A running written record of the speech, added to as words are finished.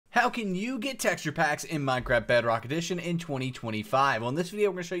How can you get texture packs in Minecraft Bedrock Edition in 2025? Well, in this video,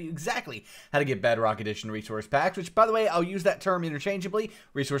 we're going to show you exactly how to get Bedrock Edition resource packs, which, by the way, I'll use that term interchangeably.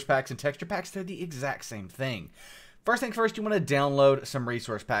 Resource packs and texture packs, they're the exact same thing. First things first, you want to download some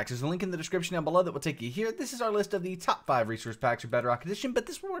resource packs. There's a link in the description down below that will take you here. This is our list of the top 5 resource packs for Bedrock Edition, but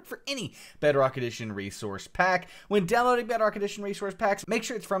this will work for any Bedrock Edition resource pack. When downloading Bedrock Edition resource packs, make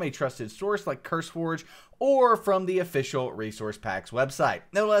sure it's from a trusted source like CurseForge or from the official resource packs website.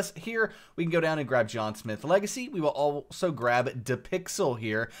 Nevertheless, here we can go down and grab John Smith Legacy. We will also grab DePixel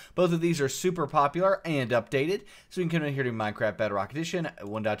here. Both of these are super popular and updated. So we can come in here to Minecraft Bedrock Edition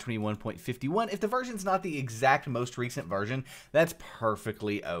 1.21.51. If the version's not the exact most recent version, that's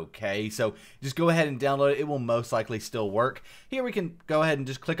perfectly okay. So just go ahead and download it. It will most likely still work. Here we can go ahead and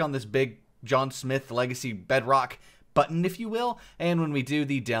just click on this big John Smith Legacy Bedrock button, if you will, and when we do,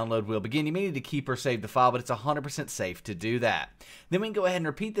 the download will begin. You may need to keep or save the file, but it's 100% safe to do that. Then we can go ahead and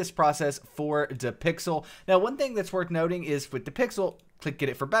repeat this process for DePixel. Now, one thing that's worth noting is with DePixel, click Get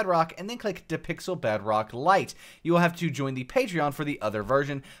It for Bedrock, and then click DePixel Bedrock Lite. You will have to join the Patreon for the other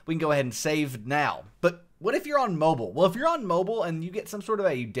version. We can go ahead and save now. But what if you're on mobile? Well, if you're on mobile and you get some sort of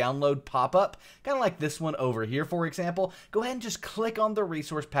a download pop-up, kind of like this one over here, for example, go ahead and just click on the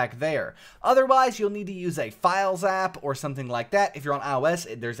resource pack there. Otherwise, you'll need to use a Files app or something like that. If you're on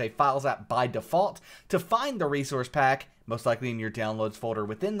iOS, there's a Files app by default to find the resource pack, most likely in your downloads folder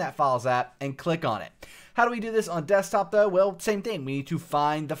within that Files app, and click on it. How do we do this on desktop though? Well, same thing. We need to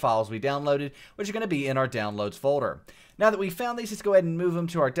find the files we downloaded, which are going to be in our downloads folder. Now that we've found these, let's go ahead and move them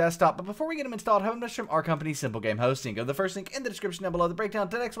to our desktop. But before we get them installed, have a message from our company, SimpleGameHosting. Go to the first link in the description down below, the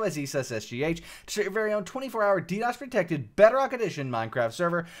breakdown.xyz/SGH, to start your very own 24-hour DDoS-protected Bedrock Edition Minecraft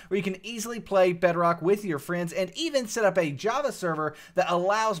server, where you can easily play Bedrock with your friends and even set up a Java server that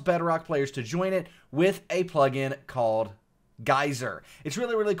allows Bedrock players to join it with a plugin called Geyser. It's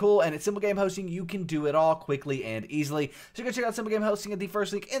really, really cool, and at SimpleGameHosting, you can do it all quickly and easily. So go check out SimpleGameHosting at the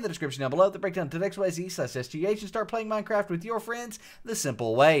first link in the description down below, the breakdown.xyz/SGH, and start playing Minecraft with your friends the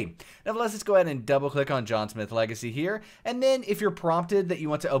simple way. Nevertheless, let's go ahead and double-click on John Smith Legacy here, and then if you're prompted that you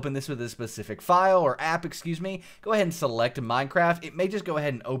want to open this with a specific file or app, go ahead and select Minecraft. It may just go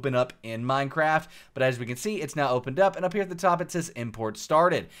ahead and open up in Minecraft, but as we can see, it's now opened up, and up here at the top, it says Import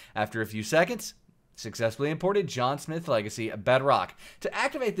Started. After a few seconds, successfully imported John Smith Legacy Bedrock. To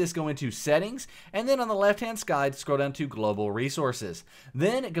activate this, go into Settings, and then on the left-hand side, scroll down to Global Resources.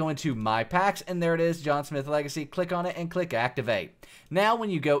 Then go into My Packs, and there it is, John Smith Legacy. Click on it and click Activate. Now,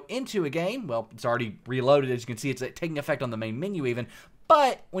 when you go into a game, well, it's already reloaded. As you can see, it's taking effect on the main menu even.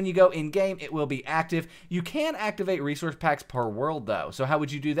 But when you go in-game, it will be active. You can activate resource packs per world, though. So how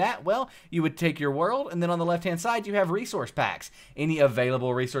would you do that? Well, you would take your world, and then on the left-hand side, you have resource packs. Any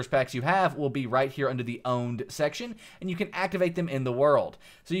available resource packs you have will be right here under the Owned section, and you can activate them in the world.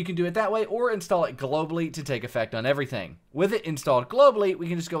 So you can do it that way, or install it globally to take effect on everything. With it installed globally, we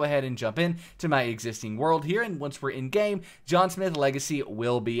can just go ahead and jump in to my existing world here, and once we're in-game, John Smith Legacy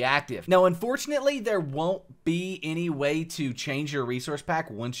will be active. Now, unfortunately, there won't be any way to change your resource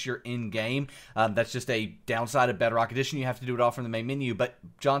pack once you're in game. That's just a downside of Bedrock Edition. You have to do it all from the main menu, but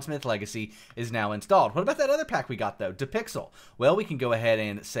John Smith Legacy is now installed. What about that other pack we got though, DePixel? Well, we can go ahead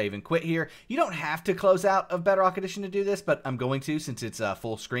and save and quit here. You don't have to close out of Bedrock Edition to do this, but I'm going to since it's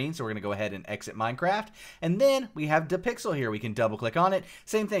full screen, so we're going to go ahead and exit Minecraft. And then we have DePixel here. We can double click on it.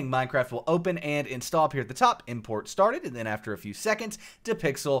 Same thing, Minecraft will open and install up here at the top. Import started, and then after a few seconds,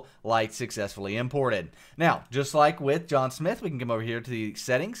 DePixel Lite successfully imported. Now, just like with John Smith, we can come over here to the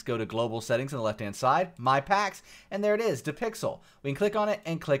settings, go to Global Settings on the left-hand side, My Packs, and there it is, DePixel. We can click on it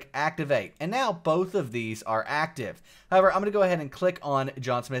and click Activate. And now both of these are active. However, I'm going to go ahead and click on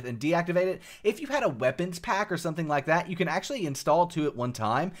John Smith and deactivate it. If you had a weapons pack or something like that, you can actually install 2 at one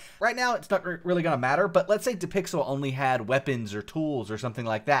time. Right now, it's not really going to matter, but let's say DePixel only had weapons or tools or something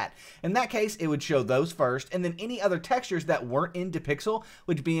like that. In that case, it would show those first, and then any other textures that weren't in DePixel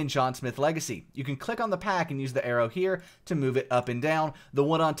would be in John Smith Legacy. You can click on the pack and use the arrow here to move it up and down. The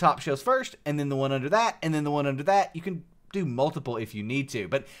one on top shows first, and then the one under that, and then the one under that. You can do multiple if you need to,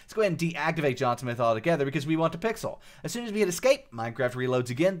 but let's go ahead and deactivate John Smith altogether because we want DePixel. As soon as we hit escape, Minecraft reloads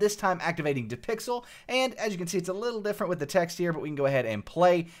again, this time activating DePixel, and as you can see, it's a little different with the text here, but we can go ahead and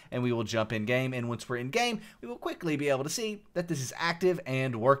play, and we will jump in game, and once we're in game, we will quickly be able to see that this is active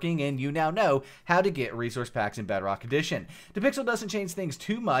and working, and you now know how to get resource packs in Bedrock Edition. DePixel doesn't change things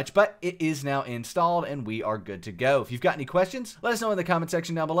too much, but it is now installed, and we are good to go. If you've got any questions, let us know in the comment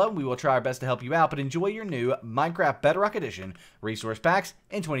section down below, and we will try our best to help you out, but enjoy your new Minecraft Bedrock Edition resource packs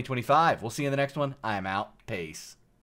in 2025. We'll see you in the next one. I am out. Peace.